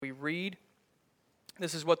read.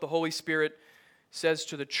 This is what the Holy Spirit says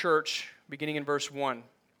to the church, beginning in verse 1.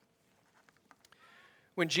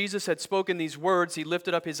 When Jesus had spoken these words, he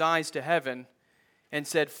lifted up his eyes to heaven and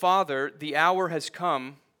said, Father, the hour has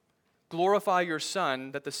come. Glorify your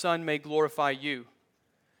Son, that the Son may glorify you,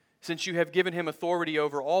 since you have given him authority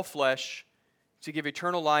over all flesh, to give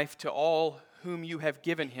eternal life to all whom you have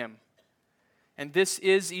given him. And this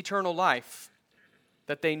is eternal life,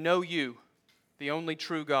 that they know you, the only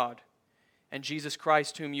true God, and Jesus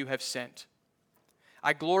Christ whom you have sent.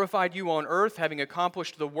 I glorified you on earth, having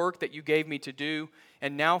accomplished the work that you gave me to do.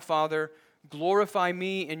 And now, Father, glorify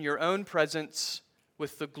me in your own presence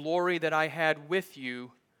with the glory that I had with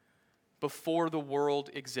you before the world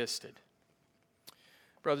existed.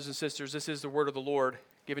 Brothers and sisters, this is the word of the Lord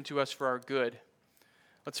given to us for our good.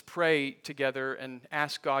 Let's pray together and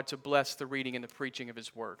ask God to bless the reading and the preaching of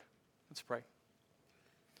his word. Let's pray.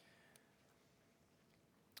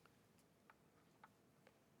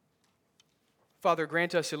 Father,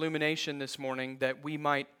 grant us illumination this morning that we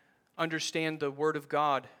might understand the word of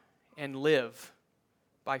God and live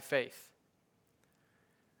by faith.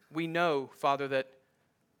 We know, Father, that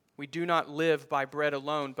we do not live by bread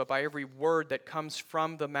alone, but by every word that comes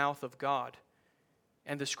from the mouth of God.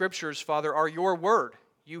 And the Scriptures, Father, are your word.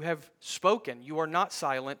 You have spoken. You are not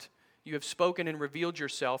silent. You have spoken and revealed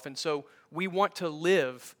yourself. And so we want to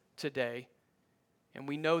live today. And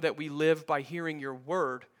we know that we live by hearing your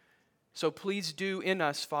word. So please do in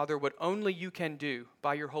us, Father, what only you can do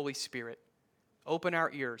by your Holy Spirit. Open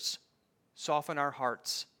our ears. Soften our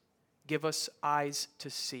hearts. Give us eyes to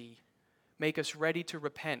see. Make us ready to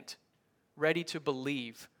repent, ready to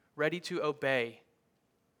believe, ready to obey.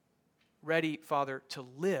 Ready, Father, to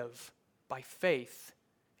live by faith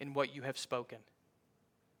in what you have spoken.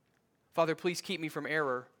 Father, please keep me from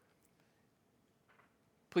error.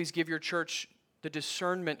 Please give your church the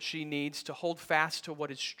discernment she needs to hold fast to what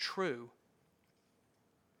is true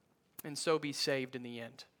and so be saved in the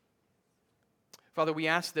end. Father, we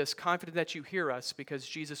ask this confident that you hear us because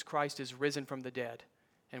Jesus Christ is risen from the dead,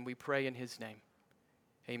 and we pray in his name.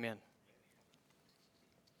 Amen.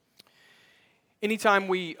 Anytime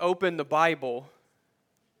we open the Bible,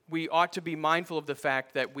 we ought to be mindful of the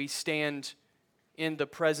fact that we stand in the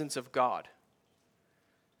presence of God.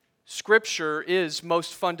 Scripture is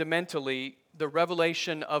most fundamentally the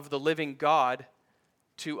revelation of the living God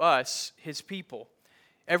to us, his people.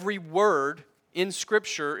 Every word in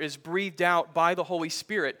Scripture is breathed out by the Holy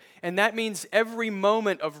Spirit, and that means every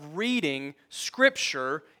moment of reading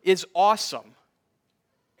Scripture is awesome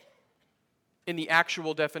in the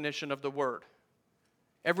actual definition of the word.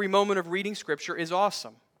 Every moment of reading Scripture is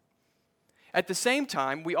awesome. At the same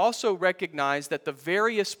time, we also recognize that the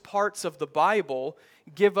various parts of the Bible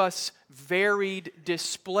give us varied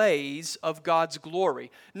displays of God's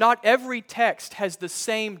glory. Not every text has the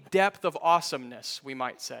same depth of awesomeness, we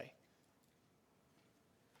might say.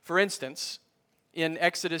 For instance, in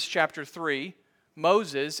Exodus chapter 3,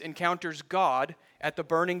 Moses encounters God at the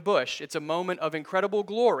burning bush. It's a moment of incredible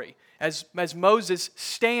glory as Moses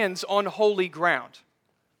stands on holy ground.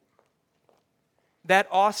 That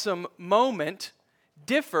awesome moment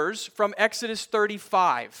differs from Exodus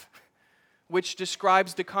 35, which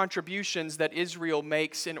describes the contributions that Israel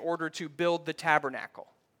makes in order to build the tabernacle.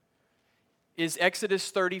 Is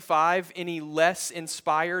Exodus 35 any less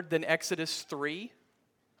inspired than Exodus 3?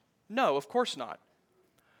 No, of course not.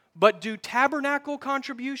 But do tabernacle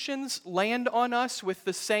contributions land on us with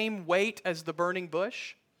the same weight as the burning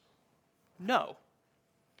bush? No.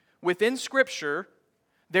 Within Scripture,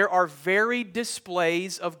 there are varied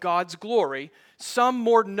displays of God's glory, some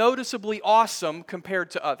more noticeably awesome compared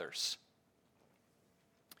to others.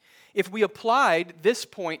 If we applied this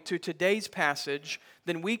point to today's passage,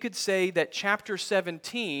 then we could say that chapter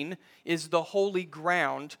 17 is the holy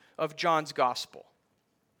ground of John's gospel.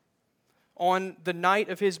 On the night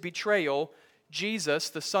of his betrayal, Jesus,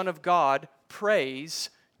 the Son of God, prays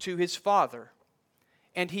to his Father,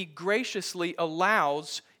 and he graciously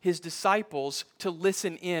allows his disciples to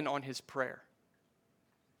listen in on his prayer.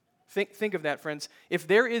 Think of that, friends. If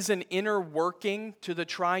there is an inner working to the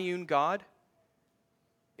triune God,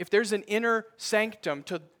 if there's an inner sanctum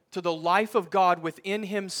to the life of God within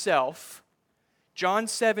himself, John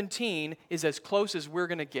 17 is as close as we're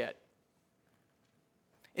going to get.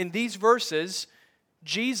 In these verses,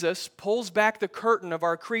 Jesus pulls back the curtain of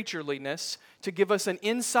our creatureliness to give us an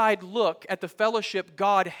inside look at the fellowship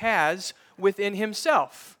God has within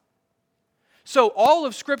himself. So all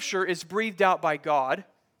of Scripture is breathed out by God,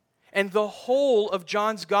 and the whole of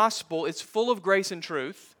John's gospel is full of grace and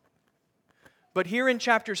truth. But here in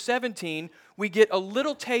chapter 17, we get a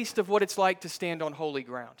little taste of what it's like to stand on holy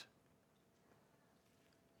ground.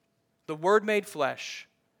 The Word made flesh,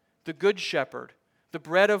 the Good Shepherd, the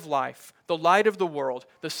bread of life, the light of the world,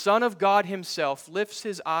 the Son of God himself lifts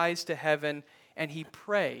his eyes to heaven and he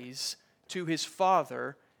prays to his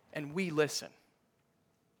Father, and we listen.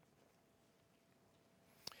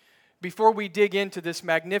 Before we dig into this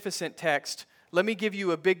magnificent text, let me give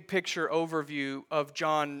you a big picture overview of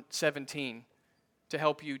John 17 to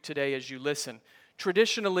help you today as you listen.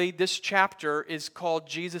 Traditionally, this chapter is called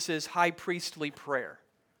Jesus' high priestly prayer.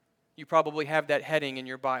 You probably have that heading in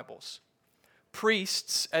your Bibles.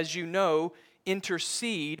 Priests, as you know,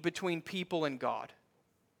 intercede between people and God.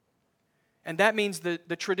 And that means the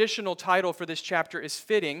traditional title for this chapter is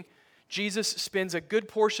fitting. Jesus spends a good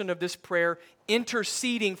portion of this prayer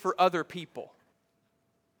interceding for other people.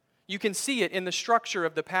 You can see it in the structure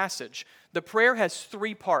of the passage. The prayer has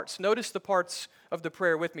 3 parts. Notice the parts of the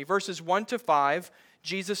prayer with me. Verses 1 to 5,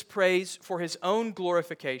 Jesus prays for his own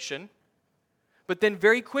glorification. But then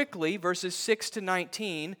very quickly, verses 6 to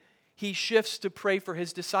 19, he shifts to pray for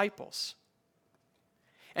his disciples.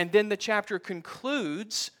 And then the chapter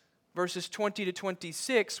concludes, verses 20 to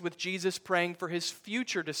 26, with Jesus praying for his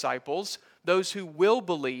future disciples, those who will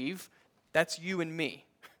believe. That's you and me.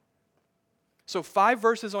 So 5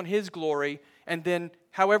 verses on his glory, and then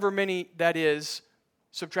however many that is,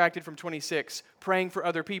 subtracted from 26, praying for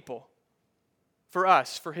other people, for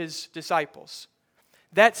us, for his disciples.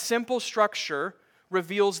 That simple structure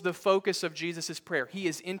reveals the focus of Jesus' prayer. He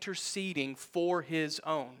is interceding for his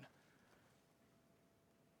own.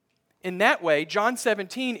 In that way, John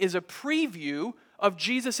 17 is a preview of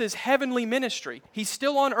Jesus' heavenly ministry. He's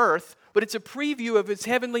still on earth, but it's a preview of his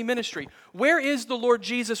heavenly ministry. Where is the Lord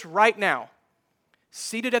Jesus right now?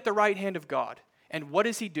 Seated at the right hand of God. And what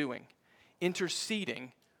is he doing?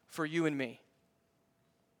 Interceding for you and me,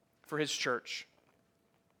 for his church.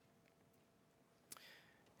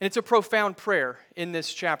 And it's a profound prayer in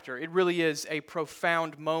this chapter. It really is a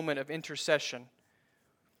profound moment of intercession.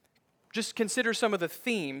 Just consider some of the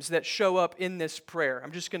themes that show up in this prayer.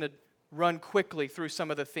 I'm just going to run quickly through some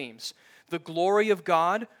of the themes. The glory of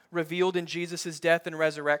God revealed in Jesus' death and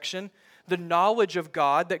resurrection. The knowledge of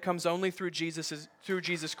God that comes only through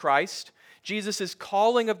Jesus Christ. Jesus'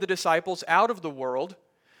 calling of the disciples out of the world.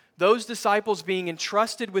 Those disciples being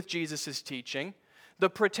entrusted with Jesus' teaching. The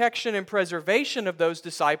protection and preservation of those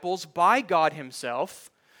disciples by God himself.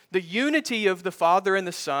 The unity of the Father and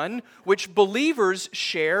the Son, which believers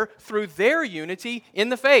share through their unity in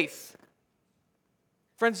the faith.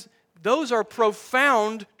 Friends, those are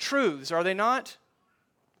profound truths, are they not?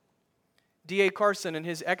 D.A. Carson, in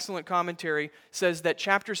his excellent commentary, says that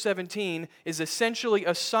chapter 17 is essentially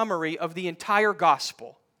a summary of the entire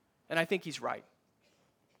gospel. And I think he's right.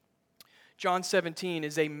 John 17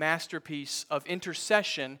 is a masterpiece of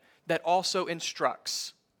intercession that also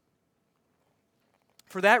instructs.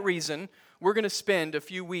 For that reason, we're going to spend a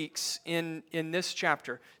few weeks in this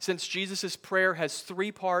chapter. Since Jesus' prayer has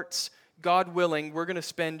 3 parts, God willing, we're going to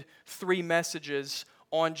spend 3 messages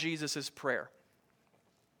on Jesus' prayer.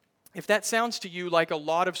 If that sounds to you like a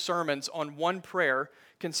lot of sermons on one prayer,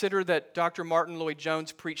 consider that Dr. Martin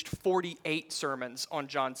Lloyd-Jones preached 48 sermons on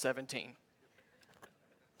John 17.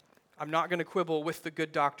 I'm not going to quibble with the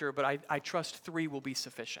good doctor, but I trust 3 will be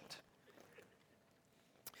sufficient.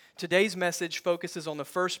 Today's message focuses on the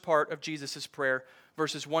first part of Jesus' prayer,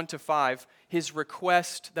 verses 1 to 5, his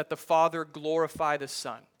request that the Father glorify the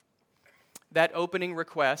Son. That opening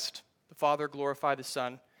request, the Father glorify the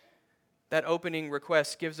Son, that opening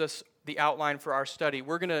request gives us the outline for our study.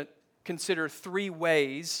 We're going to consider 3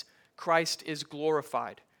 ways Christ is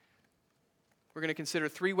glorified. We're going to consider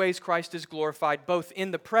 3 ways Christ is glorified, both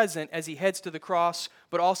in the present as he heads to the cross,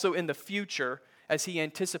 but also in the future as he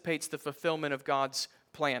anticipates the fulfillment of God's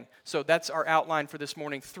plan. So that's our outline for this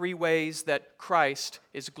morning. 3 ways that Christ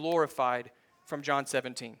is glorified from John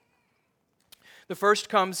 17. The first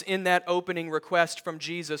comes in that opening request from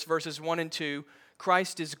Jesus, verses 1 and 2.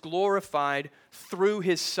 Christ is glorified through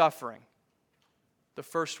his suffering. The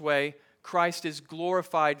first way, Christ is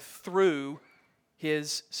glorified through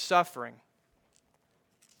his suffering.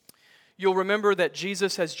 You'll remember that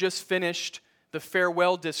Jesus has just finished the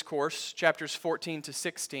farewell discourse, chapters 14 to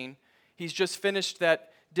 16. He's just finished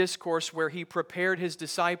that discourse where he prepared his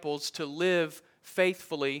disciples to live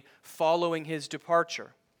faithfully following his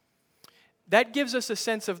departure. That gives us a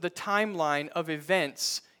sense of the timeline of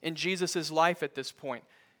events in Jesus' life at this point.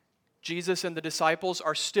 Jesus and the disciples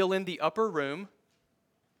are still in the upper room.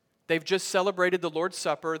 They've just celebrated the Lord's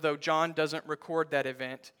Supper, though John doesn't record that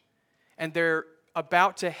event. And they're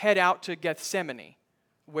about to head out to Gethsemane,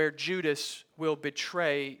 where Judas will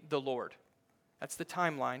betray the Lord. That's the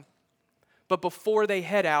timeline. But before they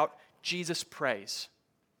head out, Jesus prays.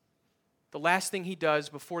 The last thing he does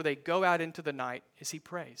before they go out into the night is he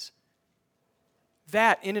prays.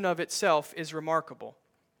 That, in and of itself, is remarkable.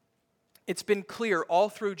 It's been clear all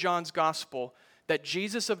through John's gospel that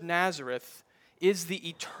Jesus of Nazareth is the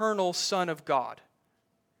eternal Son of God.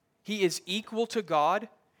 He is equal to God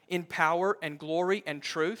in power and glory and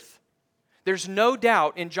truth. There's no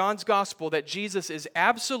doubt in John's gospel that Jesus is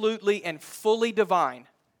absolutely and fully divine.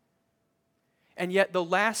 And yet the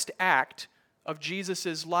last act of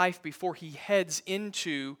Jesus' life before he heads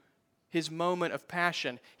into his moment of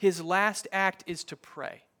passion, his last act is to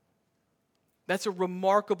pray. That's a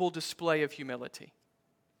remarkable display of humility.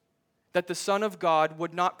 That the Son of God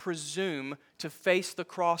would not presume to face the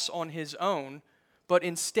cross on his own, but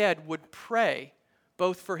instead would pray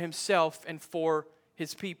both for himself and for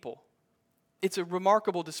his people. It's a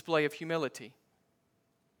remarkable display of humility.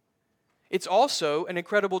 It's also an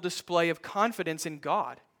incredible display of confidence in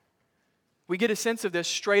God. We get a sense of this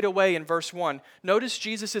straight away in verse 1. Notice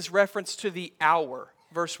Jesus' reference to the hour.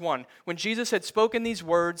 Verse 1. When Jesus had spoken these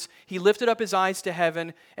words, he lifted up his eyes to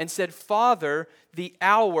heaven and said, "Father, the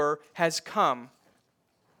hour has come."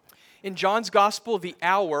 In John's gospel, the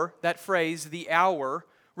hour, that phrase, the hour,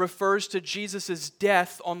 refers to Jesus'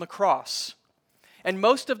 death on the cross. And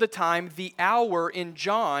most of the time, the hour in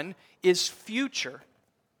John is future.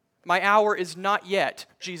 My hour is not yet,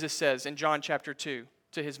 Jesus says in John chapter 2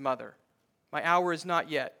 to his mother. My hour is not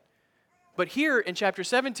yet. But here in chapter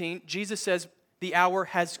 17, Jesus says the hour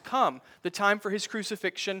has come. The time for his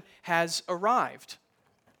crucifixion has arrived.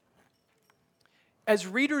 As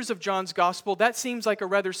readers of John's gospel, that seems like a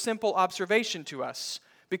rather simple observation to us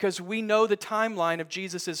because we know the timeline of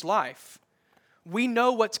Jesus' life. We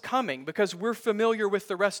know what's coming because we're familiar with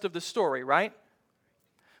the rest of the story, right?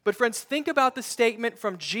 But friends, think about the statement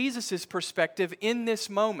from Jesus' perspective in this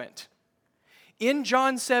moment. In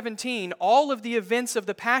John 17, all of the events of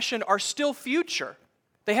the Passion are still future.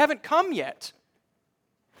 They haven't come yet.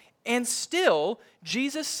 And still,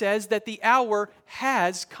 Jesus says that the hour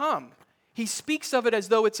has come. He speaks of it as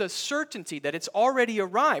though it's a certainty, that it's already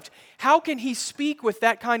arrived. How can he speak with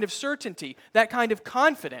that kind of certainty, that kind of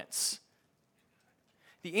confidence?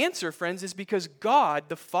 The answer, friends, is because God,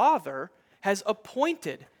 the Father, has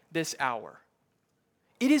appointed this hour.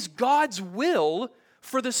 It is God's will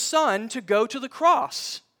for the Son to go to the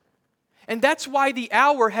cross. And that's why the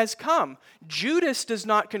hour has come. Judas does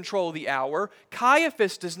not control the hour.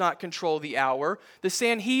 Caiaphas does not control the hour. The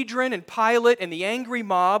Sanhedrin and Pilate and the angry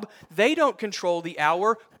mob, they don't control the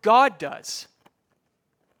hour. God does.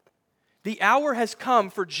 The hour has come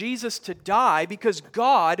for Jesus to die because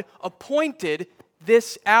God appointed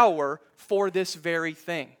this hour for this very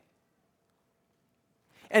thing.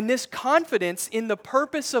 And this confidence in the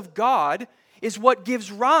purpose of God is what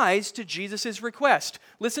gives rise to Jesus' request.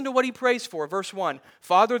 Listen to what he prays for. Verse 1.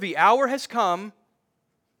 Father, the hour has come.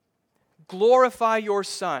 Glorify your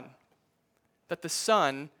Son, that the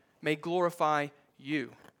Son may glorify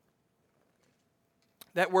you.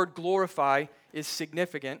 That word glorify is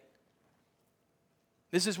significant.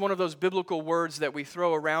 This is one of those biblical words that we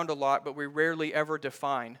throw around a lot, but we rarely ever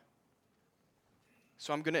define.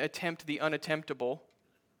 So I'm going to attempt the unattemptable.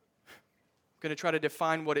 I'm going to try to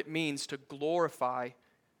define what it means to glorify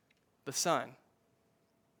the Son.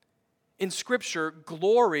 In Scripture,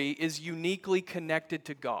 glory is uniquely connected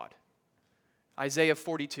to God. Isaiah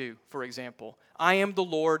 42, for example. I am the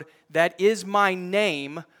Lord, that is my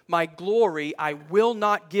name, my glory I will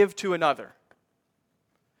not give to another.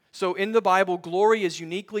 So in the Bible, glory is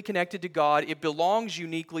uniquely connected to God, it belongs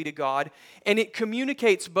uniquely to God, and it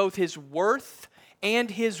communicates both His worth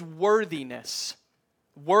and His worthiness.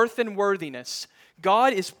 Worth and worthiness.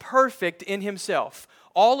 God is perfect in Himself.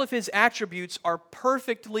 All of His attributes are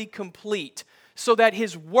perfectly complete, so that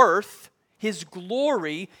His worth, His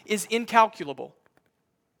glory, is incalculable.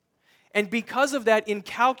 And because of that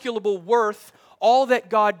incalculable worth, all that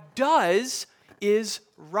God does is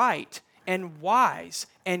right and wise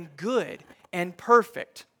and good and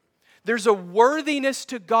perfect. There's a worthiness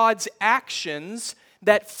to God's actions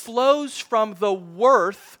that flows from the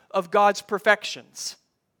worth of God's perfections.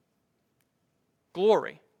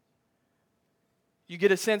 Glory. You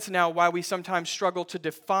get a sense now why we sometimes struggle to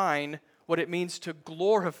define what it means to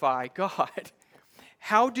glorify God.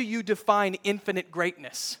 How do you define infinite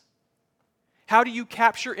greatness? How do you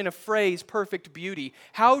capture in a phrase perfect beauty?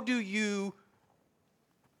 How do you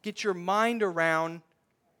get your mind around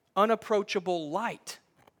unapproachable light?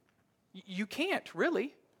 You can't,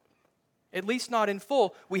 really. At least not in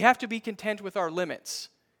full. We have to be content with our limits.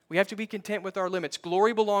 We have to be content with our limits.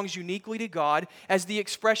 Glory belongs uniquely to God as the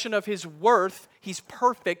expression of His worth. He's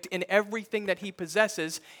perfect in everything that He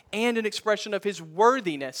possesses, and an expression of His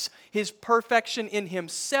worthiness. His perfection in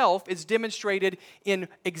Himself is demonstrated in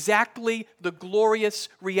exactly the glorious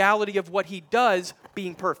reality of what He does,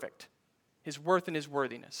 being perfect. His worth and His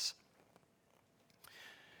worthiness.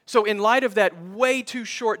 So in light of that way too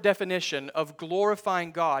short definition of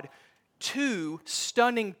glorifying God, two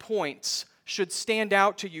stunning points should stand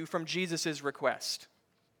out to you from Jesus' request.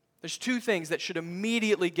 There's two things that should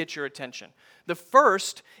immediately get your attention. The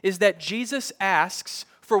first is that Jesus asks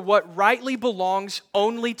for what rightly belongs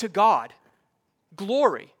only to God.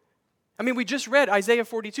 Glory. I mean, we just read Isaiah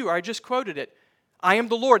 42, or I just quoted it. I am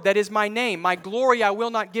the Lord, that is my name. My glory I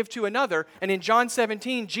will not give to another. And in John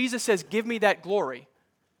 17, Jesus says, give me that glory.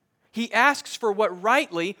 He asks for what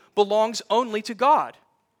rightly belongs only to God.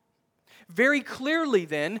 Very clearly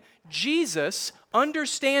then, Jesus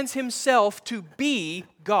understands Himself to be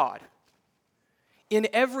God. In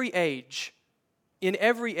every age,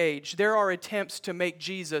 there are attempts to make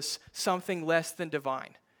Jesus something less than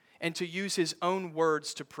divine and to use His own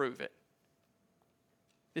words to prove it.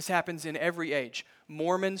 This happens in every age.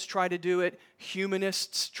 Mormons try to do it,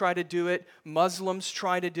 humanists try to do it, Muslims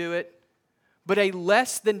try to do it. But a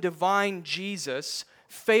less than divine Jesus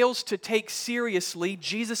fails to take seriously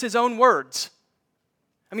Jesus' own words.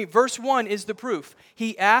 I mean, verse 1 is the proof.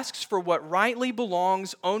 He asks for what rightly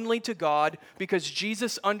belongs only to God because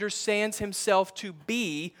Jesus understands Himself to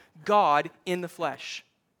be God in the flesh.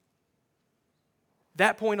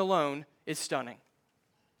 That point alone is stunning.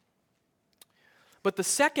 But the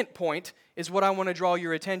second point is what I want to draw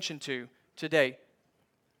your attention to today.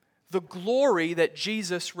 The glory that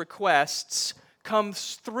Jesus requests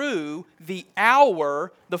comes through the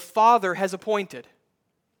hour the Father has appointed.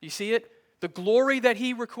 You see it? The glory that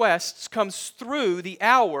He requests comes through the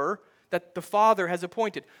hour that the Father has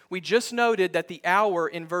appointed. We just noted that the hour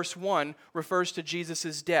in verse 1 refers to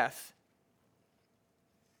Jesus' death.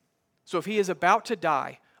 So if He is about to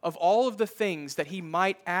die, of all of the things that He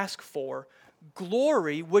might ask for,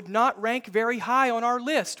 glory would not rank very high on our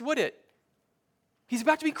list, would it? He's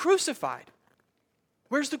about to be crucified.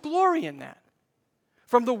 Where's the glory in that?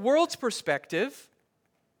 From the world's perspective,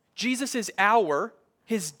 Jesus' hour,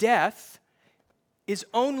 His death, is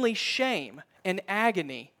only shame and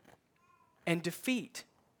agony and defeat.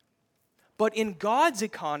 But in God's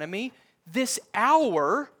economy, this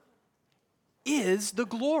hour is the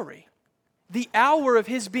glory. The hour of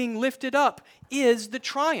His being lifted up is the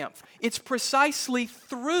triumph. It's precisely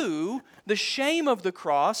through the shame of the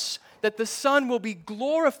cross that the Son will be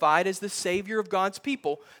glorified as the Savior of God's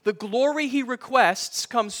people. The glory He requests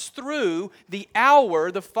comes through the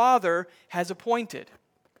hour the Father has appointed.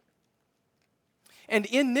 And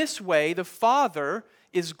in this way, the Father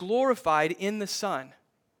is glorified in the Son.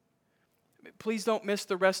 Please don't miss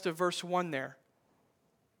the rest of verse 1 there.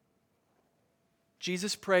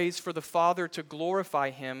 Jesus prays for the Father to glorify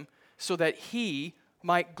Him so that He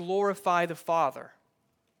might glorify the Father.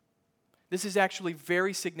 This is actually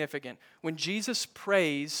very significant. When Jesus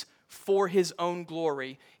prays for His own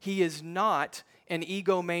glory, He is not an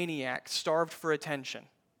egomaniac starved for attention.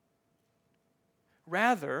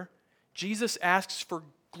 Rather, Jesus asks for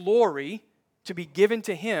glory to be given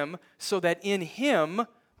to Him so that in Him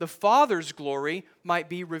the Father's glory might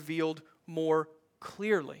be revealed more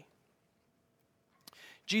clearly.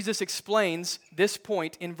 Jesus explains this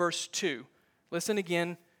point in verse 2. Listen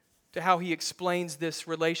again to how He explains this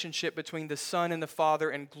relationship between the Son and the Father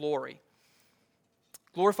and glory.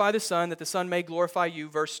 Glorify the Son, that the Son may glorify you,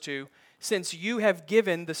 verse 2. Since you have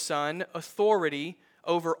given the Son authority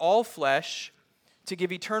over all flesh to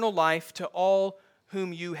give eternal life to all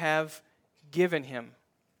whom you have given Him.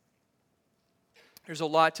 There's a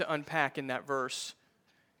lot to unpack in that verse,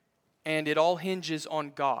 and it all hinges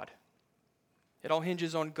on God. It all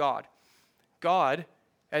hinges on God. God,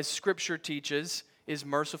 as Scripture teaches, is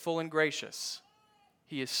merciful and gracious.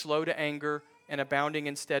 He is slow to anger and abounding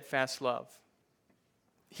in steadfast love.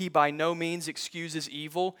 He by no means excuses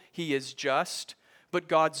evil. He is just. But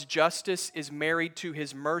God's justice is married to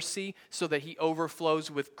His mercy so that He overflows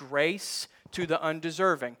with grace to the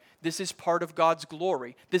undeserving. This is part of God's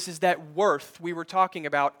glory. This is that worth we were talking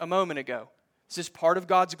about a moment ago. This is part of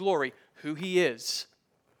God's glory, who He is.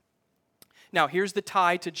 Now, here's the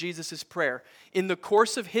tie to Jesus' prayer. In the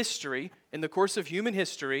course of history, in the course of human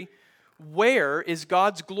history, where is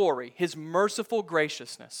God's glory, His merciful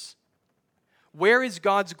graciousness? Where is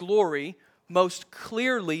God's glory most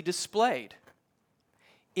clearly displayed?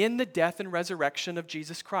 In the death and resurrection of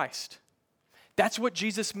Jesus Christ. That's what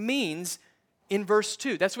Jesus means in verse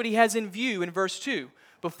 2. That's what He has in view in verse 2.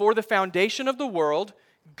 Before the foundation of the world,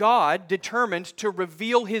 God determined to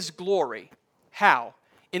reveal His glory. How?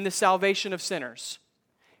 In the salvation of sinners.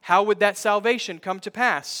 How would that salvation come to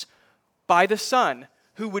pass? By the Son,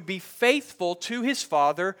 who would be faithful to His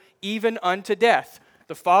Father even unto death.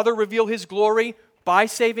 The Father revealed His glory by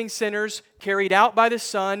saving sinners, carried out by the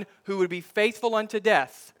Son, who would be faithful unto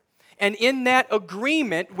death. And in that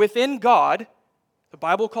agreement within God, the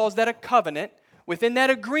Bible calls that a covenant, within that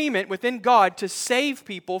agreement within God to save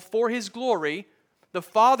people for His glory, the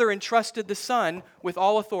Father entrusted the Son with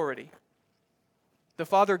all authority. The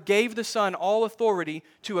Father gave the Son all authority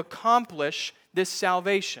to accomplish this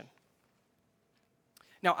salvation.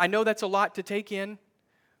 Now, I know that's a lot to take in,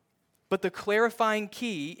 but the clarifying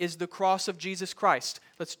key is the cross of Jesus Christ.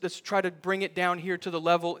 Let's try to bring it down here to the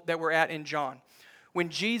level that we're at in John. When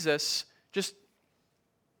Jesus, just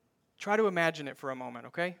try to imagine it for a moment,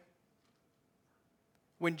 okay?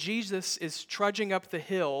 When Jesus is trudging up the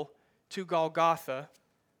hill to Golgotha,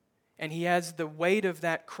 and He has the weight of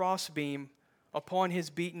that crossbeam upon His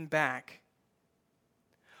beaten back,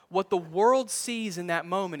 what the world sees in that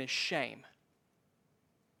moment is shame.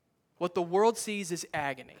 What the world sees is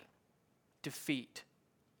agony, defeat.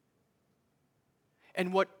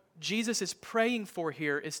 And what Jesus is praying for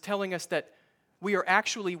here is telling us that we are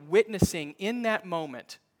actually witnessing in that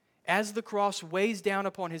moment, as the cross weighs down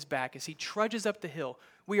upon His back, as He trudges up the hill,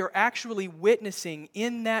 we are actually witnessing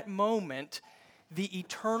in that moment the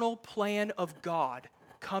eternal plan of God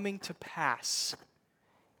coming to pass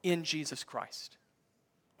in Jesus Christ.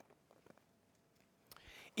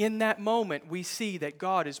 In that moment, we see that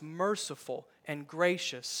God is merciful and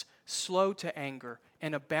gracious, slow to anger,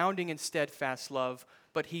 and abounding in steadfast love,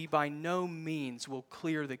 but He by no means will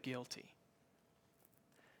clear the guilty.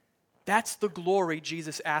 That's the glory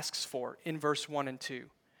Jesus asks for in verse 1 and 2.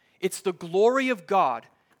 It's the glory of God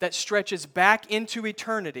that stretches back into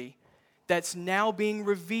eternity that's now being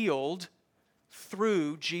revealed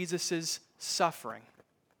through Jesus' suffering.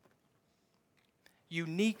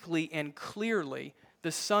 Uniquely and clearly,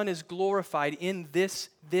 the Son is glorified in this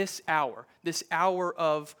hour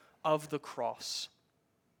of the cross.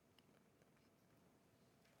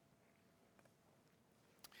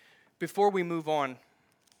 Before we move on,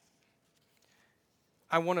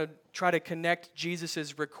 I want to try to connect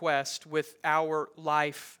Jesus' request with our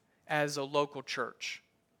life as a local church.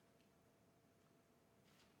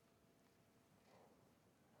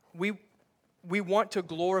 We want to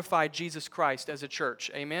glorify Jesus Christ as a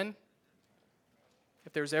church. Amen?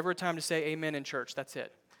 If there's ever a time to say amen in church, that's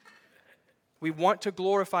it. We want to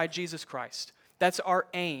glorify Jesus Christ. That's our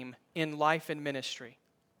aim in life and ministry.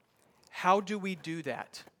 How do we do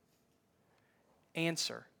that?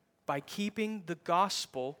 Answer: by keeping the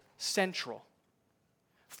gospel central.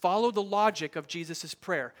 Follow the logic of Jesus'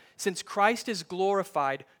 prayer. Since Christ is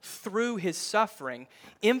glorified through His suffering,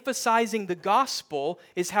 emphasizing the gospel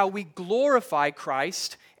is how we glorify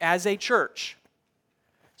Christ as a church.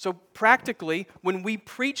 So practically, when we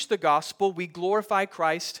preach the gospel, we glorify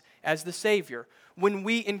Christ as the Savior. When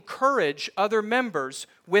we encourage other members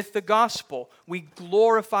with the gospel, we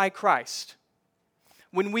glorify Christ.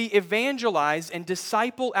 When we evangelize and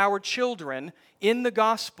disciple our children in the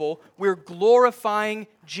gospel, we're glorifying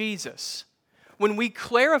Jesus. When we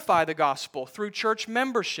clarify the gospel through church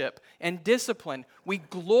membership and discipline, we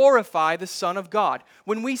glorify the Son of God.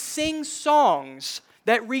 When we sing songs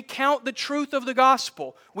that recount the truth of the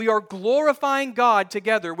gospel, we are glorifying God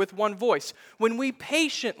together with one voice. When we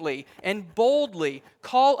patiently and boldly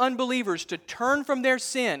call unbelievers to turn from their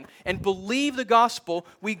sin and believe the gospel,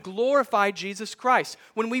 we glorify Jesus Christ.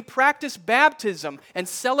 When we practice baptism and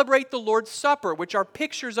celebrate the Lord's Supper, which are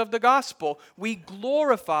pictures of the gospel, we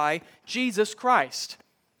glorify Jesus Christ.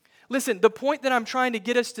 Listen, the point that I'm trying to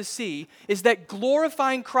get us to see is that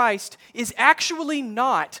glorifying Christ is actually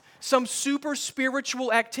not some super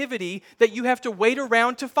spiritual activity that you have to wait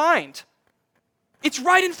around to find. It's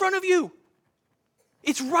right in front of you.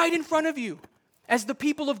 It's right in front of you as the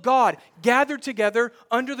people of God gathered together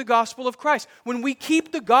under the gospel of Christ. When we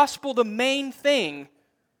keep the gospel the main thing,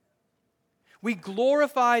 we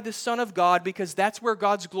glorify the Son of God because that's where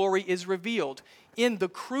God's glory is revealed, in the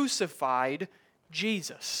crucified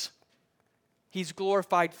Jesus. He's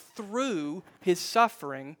glorified through His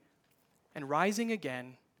suffering and rising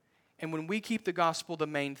again. And when we keep the gospel the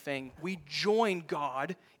main thing, we join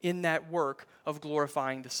God in that work of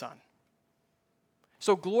glorifying the Son.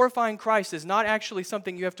 So glorifying Christ is not actually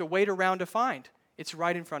something you have to wait around to find. It's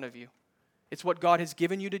right in front of you. It's what God has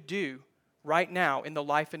given you to do right now in the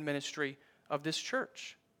life and ministry of this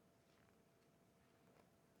church.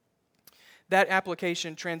 That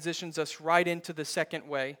application transitions us right into the second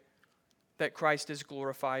way that Christ is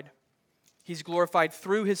glorified. He's glorified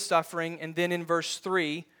through his suffering, and then in verse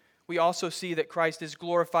 3, we also see that Christ is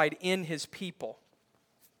glorified in his people.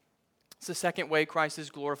 It's the second way Christ is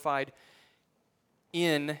glorified,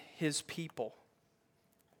 in his people.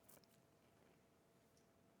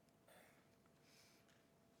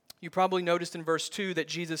 You probably noticed in verse 2 that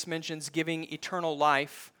Jesus mentions giving eternal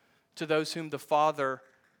life to those whom the Father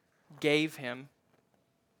gave him.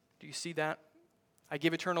 Do you see that? I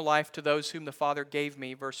give eternal life to those whom the Father gave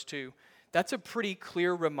me, verse 2. That's a pretty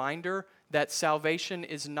clear reminder that salvation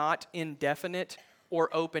is not indefinite or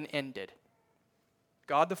open-ended.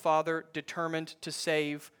 God the Father determined to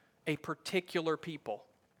save a particular people,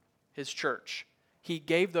 his church. He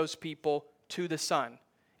gave those people to the Son,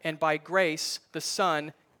 and by grace, the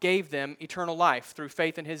Son gave them eternal life through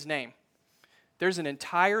faith in his name. There's an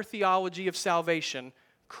entire theology of salvation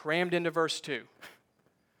crammed into verse 2,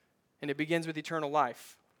 and it begins with eternal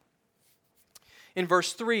life. In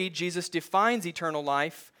verse 3, Jesus defines eternal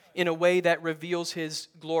life in a way that reveals his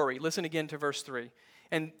glory. Listen again to verse 3.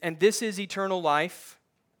 And this is eternal life,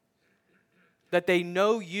 that they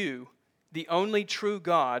know you, the only true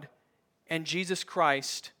God, and Jesus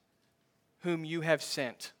Christ, whom you have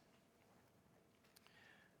sent.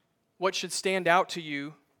 What should stand out to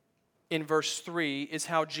you in verse 3 is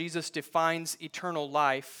how Jesus defines eternal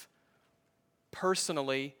life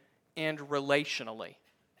personally and relationally.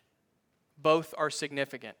 Both are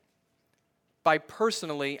significant. By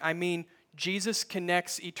personally, I mean Jesus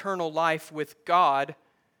connects eternal life with God,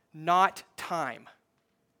 not time.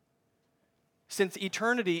 Since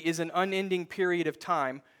eternity is an unending period of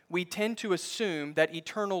time, we tend to assume that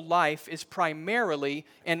eternal life is primarily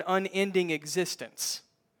an unending existence.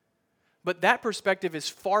 But that perspective is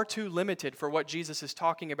far too limited for what Jesus is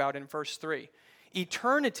talking about in verse 3.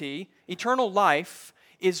 Eternal life,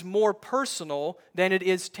 is more personal than it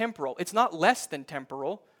is temporal. It's not less than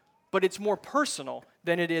temporal, but it's more personal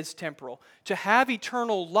than it is temporal. To have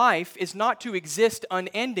eternal life is not to exist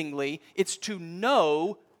unendingly, it's to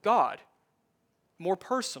know God. More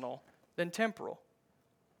personal than temporal.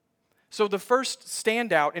 So the first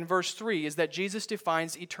standout in verse 3 is that Jesus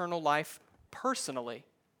defines eternal life personally.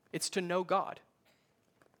 It's to know God.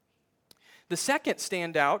 The second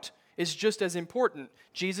standout is just as important.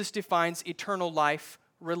 Jesus defines eternal life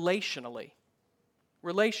relationally.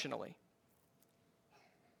 Relationally.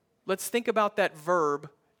 Let's think about that verb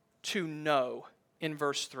to know in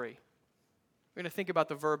verse 3. We're going to think about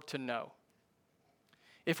the verb to know.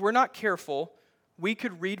 If we're not careful, we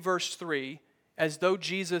could read verse 3 as though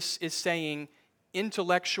Jesus is saying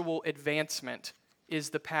intellectual advancement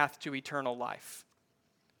is the path to eternal life.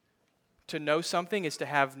 To know something is to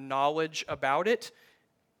have knowledge about it.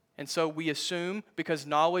 And so we assume, because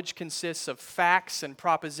knowledge consists of facts and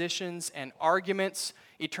propositions and arguments,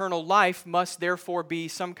 eternal life must therefore be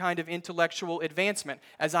some kind of intellectual advancement.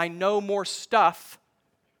 As I know more stuff,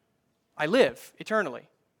 I live eternally.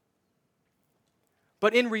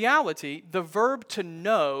 But in reality, the verb to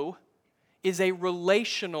know is a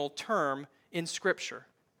relational term in Scripture.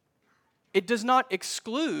 It does not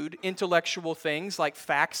exclude intellectual things like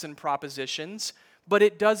facts and propositions, but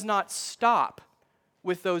it does not stop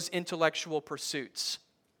with those intellectual pursuits.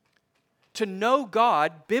 To know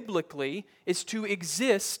God biblically is to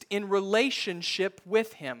exist in relationship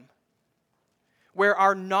with Him, where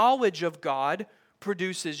our knowledge of God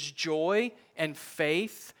produces joy and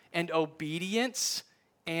faith and obedience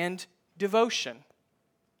and devotion.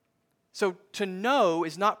 So to know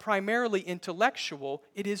is not primarily intellectual,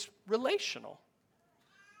 it is relational.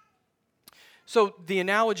 So the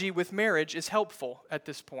analogy with marriage is helpful at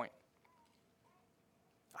this point.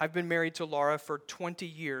 I've been married to Laura for 20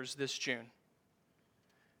 years this June.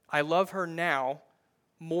 I love her now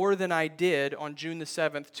more than I did on June the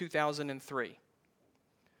 7th, 2003.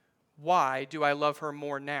 Why do I love her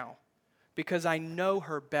more now? Because I know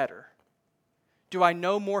her better. Do I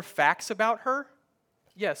know more facts about her?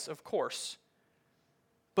 Yes, of course.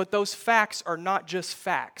 But those facts are not just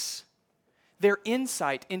facts. They're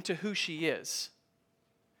insight into who she is.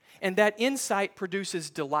 And that insight produces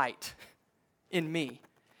delight in me.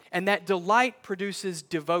 And that delight produces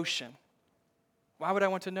devotion. Why would I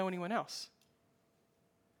want to know anyone else?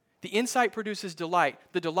 The insight produces delight.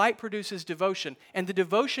 The delight produces devotion. And the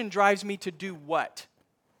devotion drives me to do what?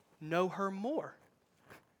 Know her more.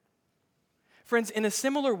 Friends, in a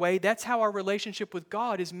similar way, that's how our relationship with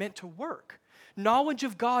God is meant to work. Knowledge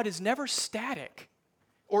of God is never static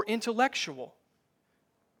or intellectual.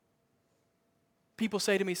 People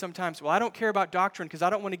say to me sometimes, well, I don't care about doctrine because I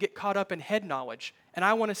don't want to get caught up in head knowledge. And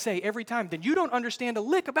I want to say every time, then you don't understand a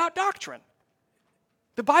lick about doctrine.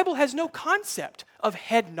 The Bible has no concept of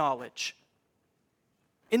head knowledge.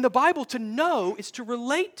 In the Bible, to know is to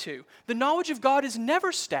relate to. The knowledge of God is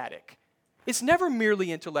never static. It's never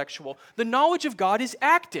merely intellectual. The knowledge of God is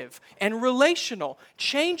active and relational,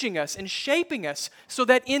 changing us and shaping us so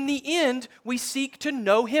that in the end we seek to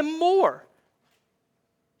know Him more.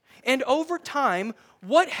 And over time,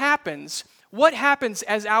 what happens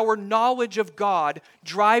as our knowledge of God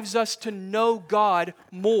drives us to know God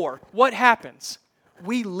more? What happens?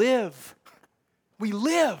 We live. We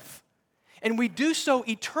live. And we do so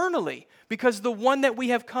eternally because the one that we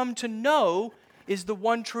have come to know is the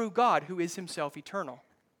one true God who is Himself eternal.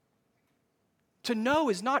 To know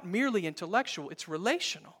is not merely intellectual, it's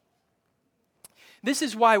relational. This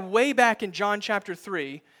is why way back in John chapter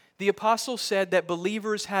 3, the apostle said that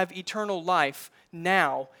believers have eternal life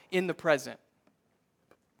now in the present.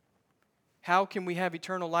 How can we have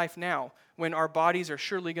eternal life now when our bodies are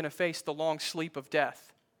surely going to face the long sleep of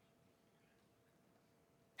death?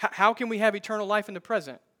 How can we have eternal life in the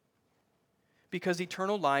present? Because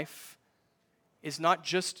eternal life is not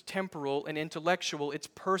just temporal and intellectual, it's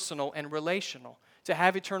personal and relational. To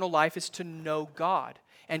have eternal life is to know God,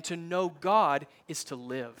 and to know God is to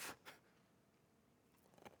live.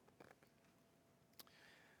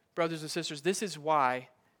 Brothers and sisters, this is why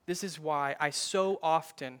I so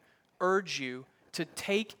often urge you to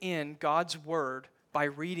take in God's Word by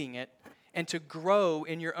reading it and to grow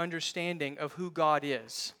in your understanding of who God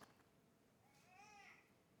is.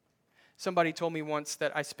 Somebody told me once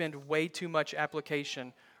that I spend way too much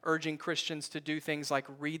application urging Christians to do things like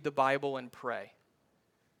read the Bible and pray.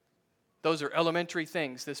 Those are elementary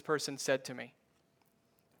things, this person said to me.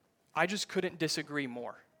 I just couldn't disagree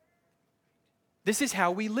more. This is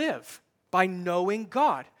how we live, by knowing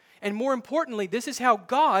God. And more importantly, this is how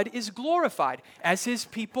God is glorified, as His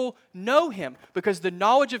people know Him. Because the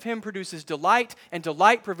knowledge of Him produces delight, and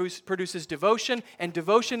delight produces devotion, and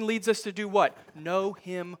devotion leads us to do what? Know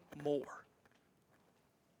Him more.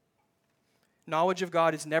 Knowledge of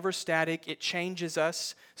God is never static. It changes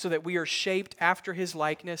us so that we are shaped after His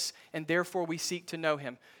likeness, and therefore we seek to know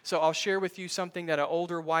Him. So I'll share with you something that an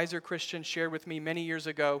older, wiser Christian shared with me many years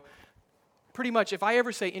ago. Pretty much, if I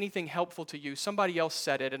ever say anything helpful to you, somebody else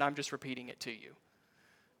said it, and I'm just repeating it to you.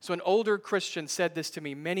 So an older Christian said this to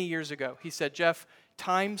me many years ago. He said, Jeff,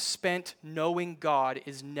 time spent knowing God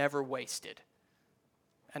is never wasted.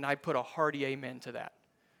 And I put a hearty amen to that.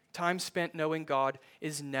 Time spent knowing God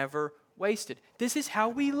is never wasted. This is how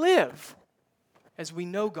we live as we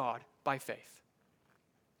know God by faith.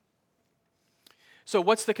 So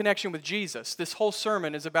what's the connection with Jesus? This whole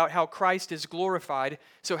sermon is about how Christ is glorified.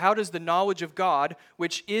 So how does the knowledge of God,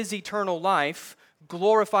 which is eternal life,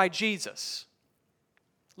 glorify Jesus?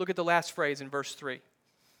 Look at the last phrase in verse 3.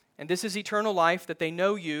 And this is eternal life, that they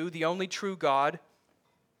know you, the only true God,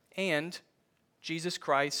 and Jesus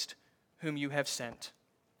Christ, whom you have sent.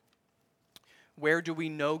 Where do we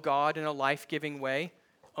know God in a life-giving way?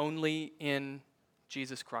 Only in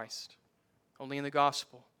Jesus Christ. Only in the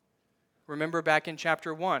gospel. Remember back in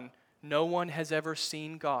chapter 1, no one has ever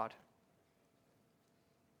seen God.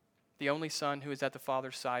 The only Son who is at the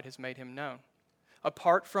Father's side has made Him known.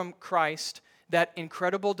 Apart from Christ, that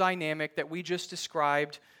incredible dynamic that we just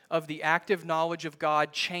described of the active knowledge of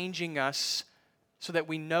God changing us so that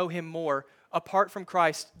we know Him more, apart from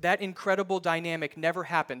Christ, that incredible dynamic never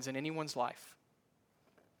happens in anyone's life.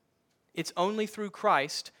 It's only through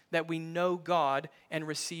Christ that we know God and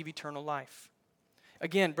receive eternal life.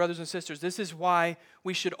 Again, brothers and sisters, this is why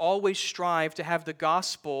we should always strive to have the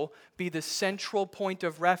gospel be the central point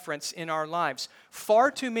of reference in our lives. Far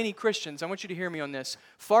too many Christians, I want you to hear me on this,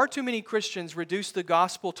 far too many Christians reduce the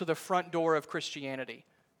gospel to the front door of Christianity.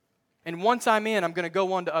 And once I'm in, I'm going to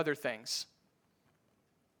go on to other things.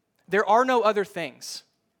 There are no other things.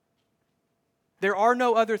 There are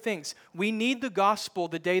no other things. We need the gospel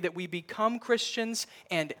the day that we become Christians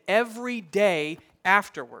and every day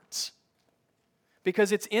afterwards.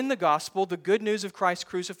 Because it's in the gospel, the good news of Christ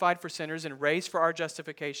crucified for sinners and raised for our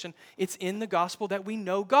justification. It's in the gospel that we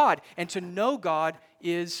know God. And to know God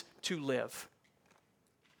is to live.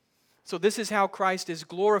 So this is how Christ is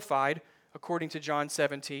glorified, according to John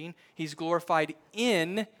 17. He's glorified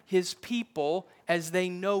in His people as they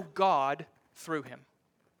know God through Him.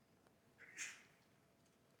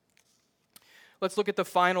 Let's look at the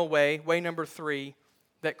final way number 3,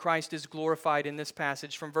 that Christ is glorified in this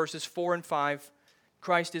passage from verses 4 and 5.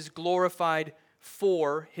 Christ is glorified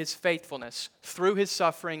for His faithfulness, through His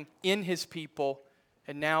suffering, in His people,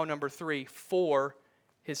 and now, number 3, for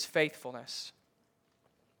His faithfulness.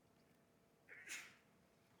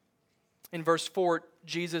 In verse 4,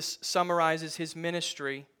 Jesus summarizes His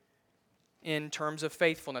ministry in terms of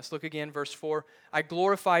faithfulness. Look again, verse 4. I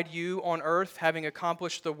glorified you on earth, having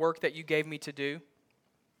accomplished the work that you gave me to do.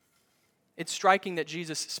 It's striking that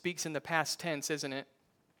Jesus speaks in the past tense, isn't it?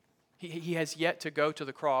 He has yet to go to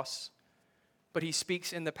the cross, but he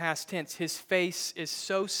speaks in the past tense. His face is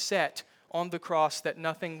so set on the cross that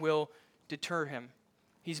nothing will deter him.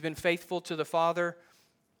 He's been faithful to the Father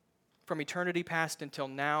from eternity past until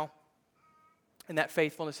now, and that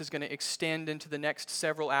faithfulness is going to extend into the next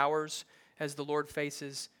several hours as the Lord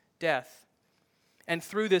faces death. And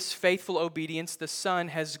through this faithful obedience, the Son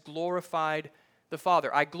has glorified the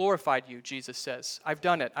Father. I glorified you, Jesus says. I've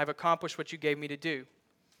done it. I've accomplished what you gave me to do.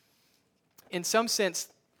 In some sense,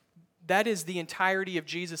 that is the entirety of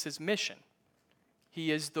Jesus' mission.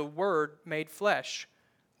 He is the Word made flesh,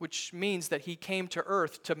 which means that he came to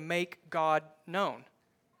earth to make God known.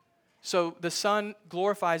 So the Son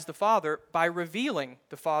glorifies the Father by revealing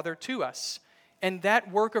the Father to us. And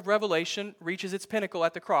that work of revelation reaches its pinnacle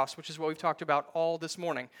at the cross, which is what we've talked about all this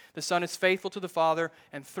morning. The Son is faithful to the Father,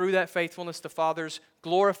 and through that faithfulness, the Father's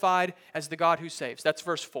glorified as the God who saves. That's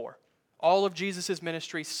verse 4. All of Jesus'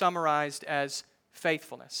 ministry summarized as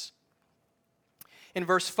faithfulness. In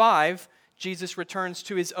verse 5, Jesus returns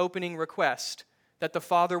to his opening request, that the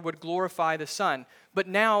Father would glorify the Son. But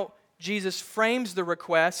now, Jesus frames the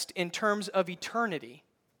request in terms of eternity.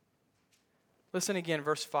 Listen again,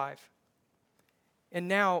 verse 5. And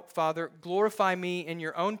now, Father, glorify me in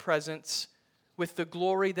your own presence with the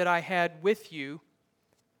glory that I had with you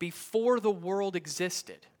before the world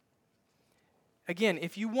existed. Again,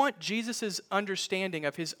 if you want Jesus' understanding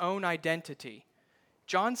of his own identity,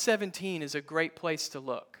 John 17 is a great place to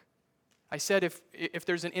look. I said if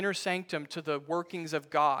there's an inner sanctum to the workings of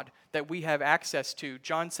God that we have access to,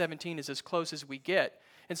 John 17 is as close as we get.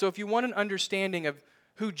 And so if you want an understanding of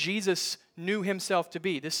who Jesus knew himself to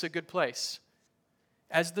be, this is a good place.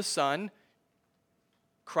 As the Son,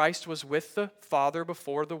 Christ was with the Father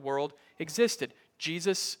before the world existed.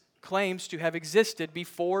 Jesus claims to have existed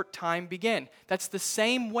before time began. That's the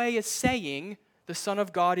same way as saying the Son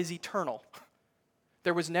of God is eternal.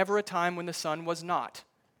 There was never a time when the Son was not.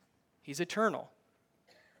 He's eternal.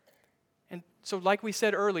 And so like we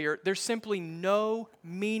said earlier, there's simply no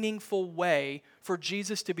meaningful way for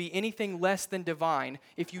Jesus to be anything less than divine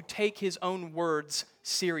if you take his own words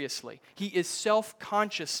seriously. He is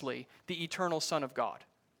self-consciously the eternal Son of God.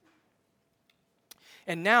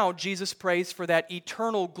 And now Jesus prays for that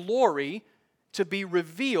eternal glory to be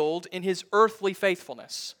revealed in his earthly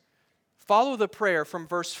faithfulness. Follow the prayer from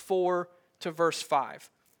verse 4 to verse 5.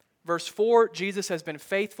 Verse 4, Jesus has been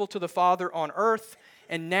faithful to the Father on earth,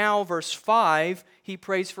 and now verse 5, he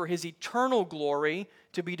prays for his eternal glory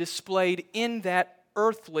to be displayed in that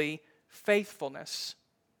earthly faithfulness.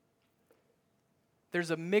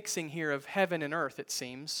 There's a mixing here of heaven and earth, it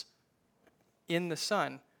seems, in the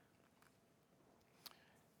Son.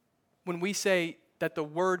 When we say that the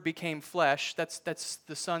Word became flesh, that's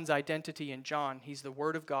the Son's identity in John. He's the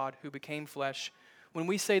Word of God who became flesh. When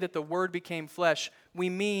we say that the Word became flesh, we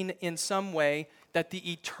mean in some way that the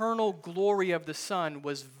eternal glory of the Son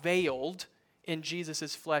was veiled in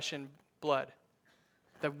Jesus' flesh and blood.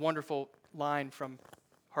 That wonderful line from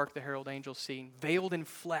Hark the Herald Angels Sing, veiled in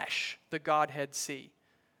flesh, the Godhead see.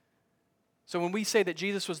 So when we say that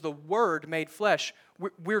Jesus was the Word made flesh,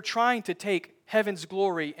 we're trying to take heaven's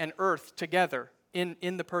glory and earth together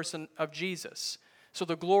in the person of Jesus. So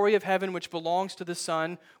the glory of heaven, which belongs to the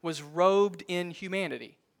Son, was robed in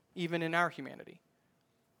humanity, even in our humanity.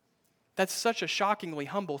 That's such a shockingly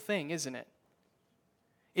humble thing, isn't it?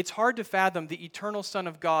 It's hard to fathom the eternal Son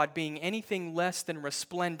of God being anything less than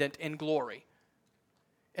resplendent in glory.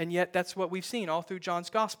 And yet that's what we've seen all through John's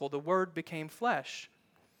Gospel. The Word became flesh.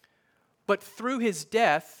 But through his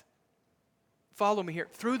death, follow me here,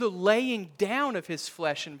 through the laying down of his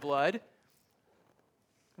flesh and blood,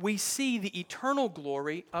 we see the eternal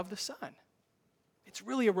glory of the Son. It's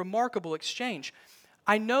really a remarkable exchange.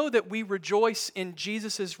 I know that we rejoice in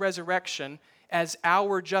Jesus' resurrection as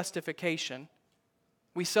our justification.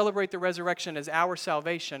 We celebrate the resurrection as our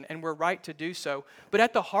salvation, and we're right to do so. But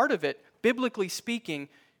at the heart of it, biblically speaking,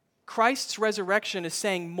 Christ's resurrection is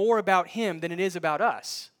saying more about him than it is about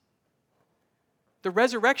us. The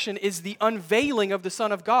resurrection is the unveiling of the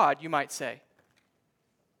Son of God, you might say,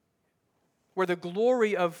 where the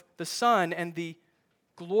glory of the Son and the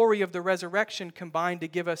glory of the resurrection combine to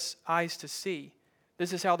give us eyes to see.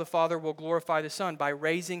 This is how the Father will glorify the Son, by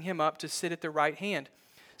raising him up to sit at the right hand.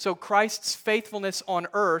 So Christ's faithfulness on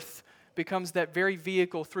earth becomes that very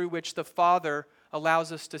vehicle through which the Father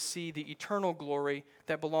allows us to see the eternal glory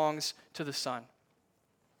that belongs to the Son.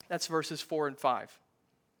 That's verses 4 and 5.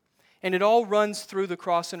 And it all runs through the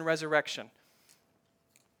cross and resurrection.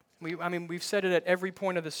 We've said it at every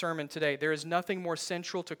point of the sermon today. There is nothing more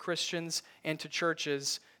central to Christians and to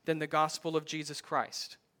churches than the gospel of Jesus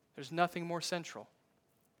Christ. There's nothing more central.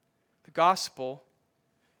 The gospel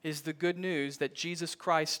is the good news that Jesus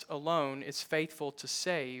Christ alone is faithful to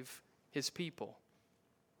save his people.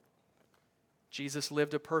 Jesus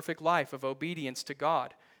lived a perfect life of obedience to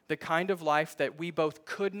God, the kind of life that we both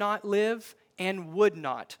could not live and would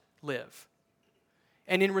not live.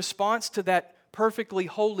 And in response to that perfectly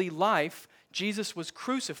holy life, Jesus was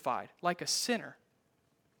crucified like a sinner,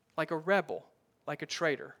 like a rebel, like a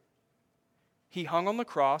traitor. He hung on the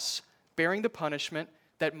cross, bearing the punishment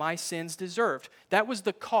that my sins deserved. That was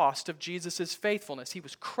the cost of Jesus' faithfulness. He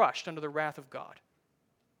was crushed under the wrath of God.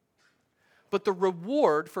 But the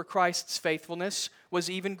reward for Christ's faithfulness was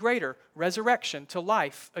even greater: resurrection to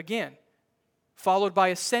life again, followed by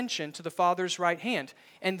ascension to the Father's right hand.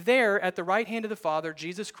 And there, at the right hand of the Father,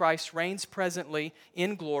 Jesus Christ reigns presently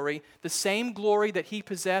in glory, the same glory that he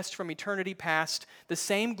possessed from eternity past, the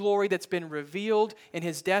same glory that's been revealed in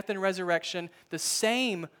his death and resurrection, the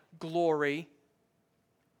same glory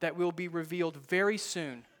that will be revealed very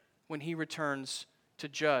soon when he returns to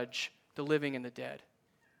judge the living and the dead.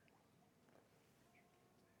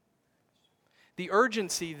 The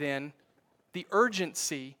urgency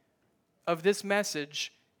of this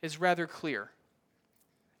message is rather clear.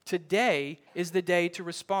 Today is the day to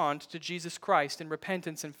respond to Jesus Christ in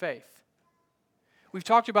repentance and faith. We've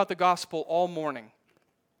talked about the gospel all morning.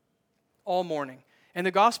 All morning. And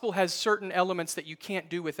the gospel has certain elements that you can't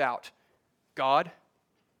do without: God,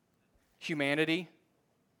 humanity,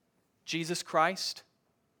 Jesus Christ,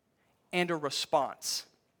 and a response.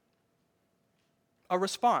 A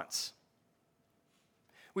response.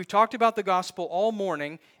 We've talked about the gospel all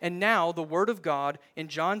morning, and now the Word of God in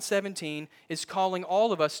John 17 is calling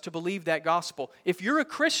all of us to believe that gospel. If you're a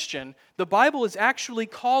Christian, the Bible is actually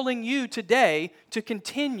calling you today to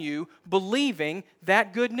continue believing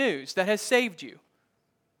that good news that has saved you.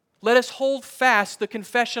 Let us hold fast the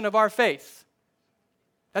confession of our faith.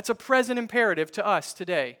 That's a present imperative to us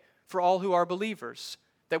today for all who are believers,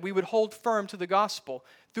 that we would hold firm to the gospel.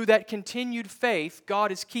 Through that continued faith,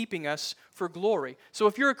 God is keeping us for glory. So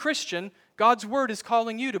if you're a Christian, God's word is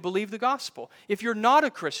calling you to believe the gospel. If you're not a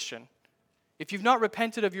Christian, if you've not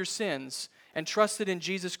repented of your sins and trusted in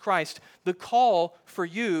Jesus Christ, the call for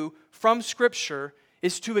you from Scripture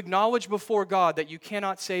is to acknowledge before God that you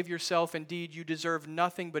cannot save yourself. Indeed, you deserve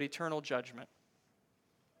nothing but eternal judgment.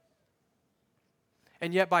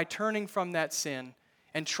 And yet by turning from that sin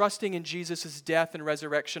and trusting in Jesus' death and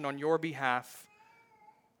resurrection on your behalf,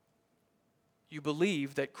 you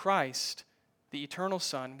believe that Christ, the eternal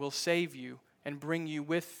Son, will save you and bring you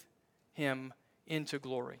with him into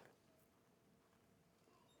glory.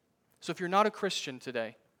 So if you're not a Christian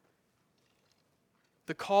today,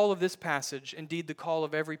 the call of this passage, indeed the call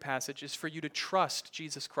of every passage, is for you to trust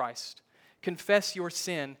Jesus Christ. Confess your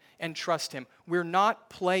sin and trust him. We're not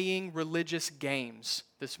playing religious games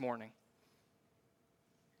this morning.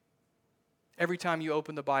 Every time you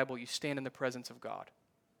open the Bible, you stand in the presence of God.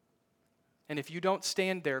 And if you don't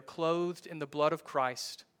stand there clothed in the blood of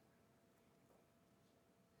Christ,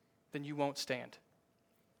 then you won't stand.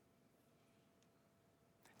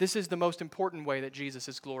 This is the most important way that Jesus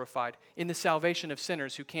is glorified, in the salvation of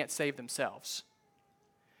sinners who can't save themselves.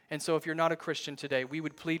 And so if you're not a Christian today, we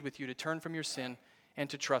would plead with you to turn from your sin and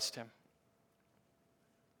to trust him.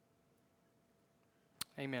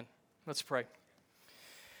 Amen. Let's pray.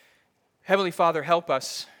 Heavenly Father, help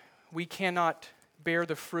us. We cannot bear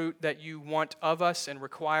the fruit that you want of us and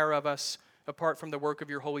require of us apart from the work of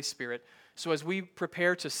your Holy Spirit. So as we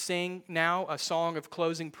prepare to sing now a song of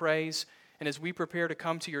closing praise, and as we prepare to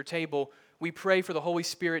come to your table, we pray for the Holy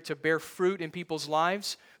Spirit to bear fruit in people's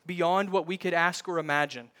lives beyond what we could ask or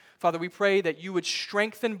imagine. Father, we pray that you would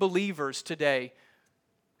strengthen believers today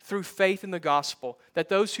through faith in the gospel, that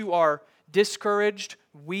those who are discouraged,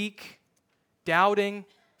 weak, doubting,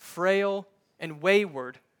 frail, and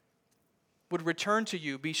wayward would return to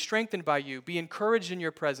you, be strengthened by you, be encouraged in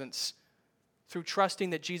your presence through trusting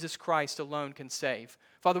that Jesus Christ alone can save.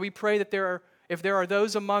 Father, we pray that if there are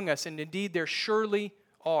those among us, and indeed there surely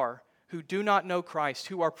are, who do not know Christ,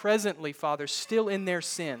 who are presently, Father, still in their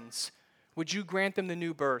sins, would you grant them the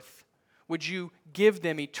new birth? Would you give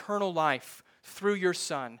them eternal life through your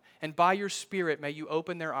Son? And by your Spirit, may you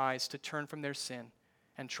open their eyes to turn from their sin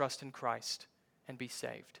and trust in Christ and be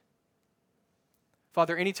saved.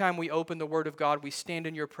 Father, anytime we open the Word of God, we stand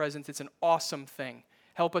in your presence. It's an awesome thing.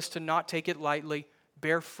 Help us to not take it lightly.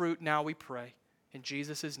 Bear fruit now, we pray. In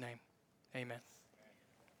Jesus' name, amen.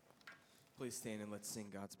 Please stand and let's sing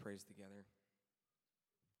God's praise together.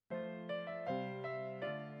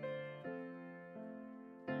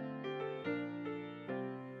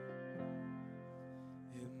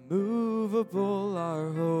 Immovable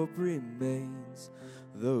our hope remains,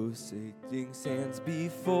 though Satan's sands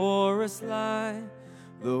before us lie.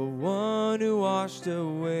 The one who washed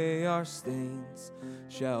away our stains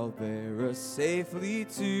shall bear us safely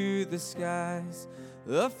to the skies.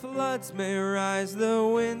 The floods may rise, the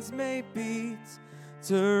winds may beat,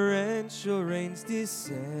 torrential rains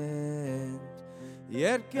descend.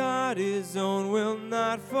 Yet God his own will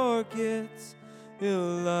not forget. He'll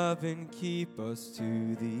love and keep us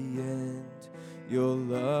to the end. You'll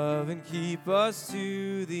love and keep us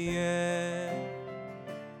to the end.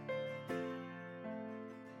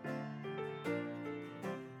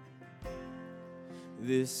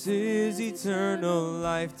 This is eternal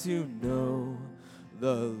life, to know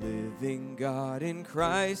the living God in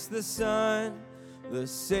Christ the Son. The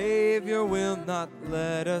Savior will not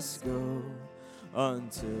let us go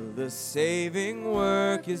until the saving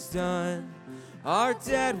work is done. Our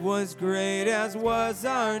debt was great, as was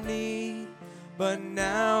our need, but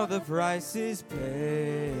now the price is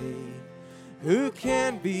paid. Who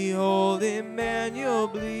can behold Emmanuel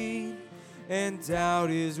bleed and doubt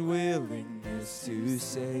his willingness to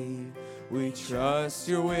save? We trust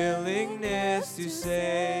your willingness to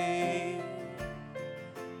save.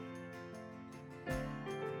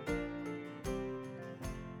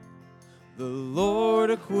 The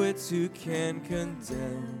Lord acquits, who can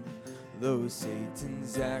condemn? Though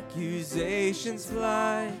Satan's accusations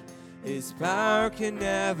fly, his power can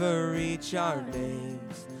never reach our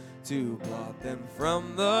names to blot them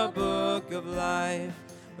from the book of life.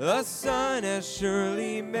 The Son has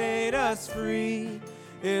surely made us free.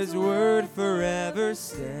 His word forever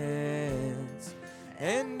stands,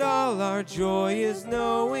 and all our joy is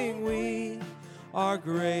knowing we are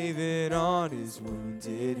graven on his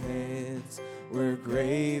wounded hands. We're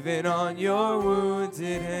graven on your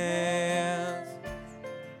wounded hands.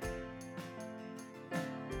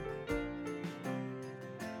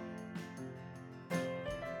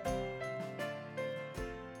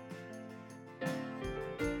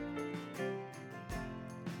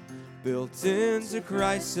 Built into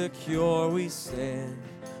Christ secure we stand,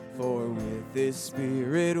 for with his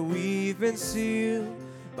Spirit we've been sealed.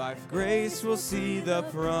 By grace we'll see the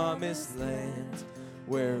promised land,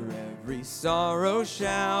 where every sorrow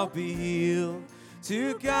shall be healed.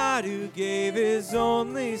 To God who gave his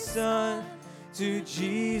only Son, to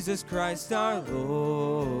Jesus Christ our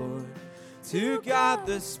Lord, to God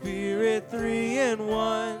the Spirit, three in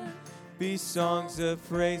one, be songs of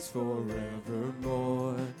praise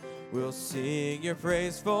forevermore. We'll sing your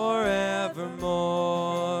praise forevermore.